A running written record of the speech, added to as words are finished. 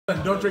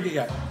Don't drink it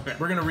yet. Okay.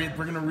 We're gonna read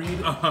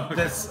Okay.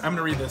 this. I'm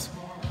gonna read this.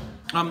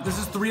 This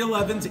is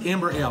 311's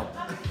Amber Ale.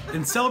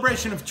 In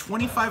celebration of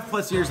 25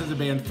 plus years as a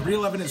band,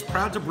 311 is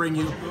proud to bring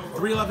you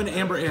 311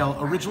 Amber Ale,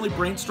 originally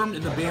brainstormed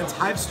in the band's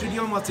Hive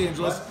studio in Los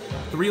Angeles.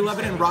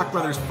 311 and Rock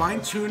Brothers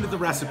fine-tuned the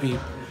recipe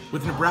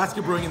with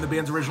Nebraska brewing in the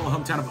band's original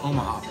hometown of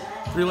Omaha.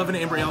 311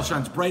 Amber Ale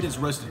shines bright as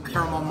roasted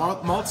caramel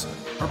malts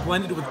are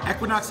blended with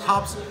Equinox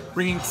hops,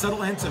 bringing subtle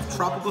hints of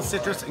tropical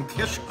citrus and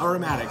kish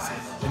aromatics.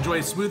 Enjoy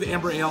a smooth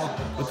amber ale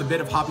with a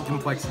bit of hoppy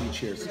complexity.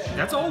 Cheers.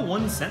 That's all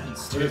one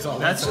sentence, too. It's all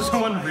That's one just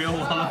one real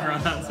long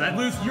run on sentence.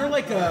 Luke, you're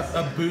like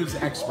a booze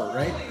expert,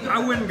 right? I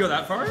wouldn't go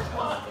that far.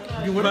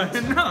 You wouldn't?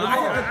 But no,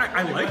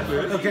 I like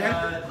booze. Okay.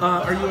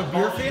 Are you a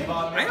beer fan?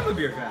 I am a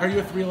beer fan. Are you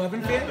a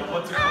 311 fan?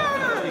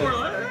 More or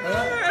less.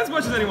 As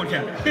much as anyone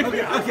can.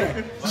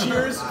 Okay.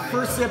 Cheers.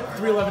 First sip,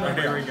 311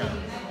 Amber Here Ale. we go.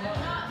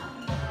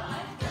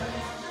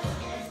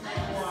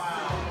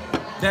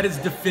 That is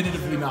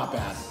definitively not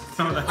bad.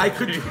 Oh, that's I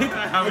could great. drink.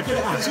 I could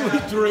actually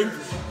drink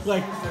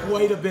like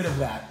quite a bit of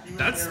that.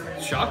 That's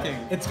shocking.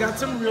 It's got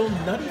some real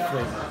nutty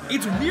flavor.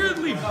 It's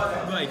weirdly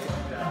like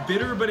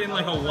bitter, but in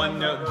like a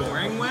one-note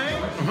boring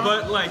way.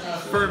 But like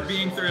for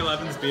being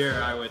 311's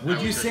beer, I would.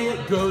 Would you say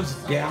it goes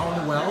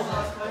down well?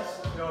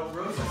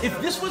 If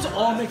this was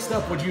all mixed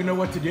up, would you know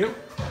what to do?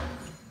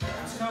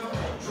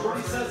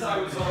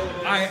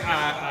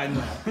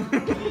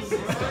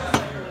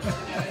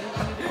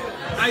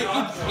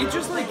 It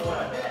just like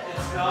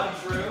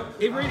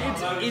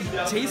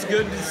it tastes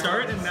good to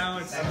start, and now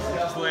it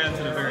just lands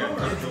in a very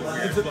uncomfortable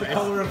weird Is it the place.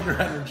 color of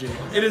your energy?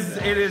 It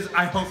is.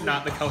 I hope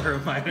not the color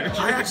of my energy.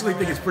 I actually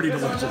think it's pretty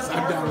delicious.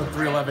 I'm down with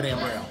 311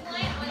 Amber Ale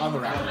on the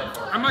record.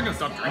 I'm not gonna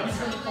stop drinking.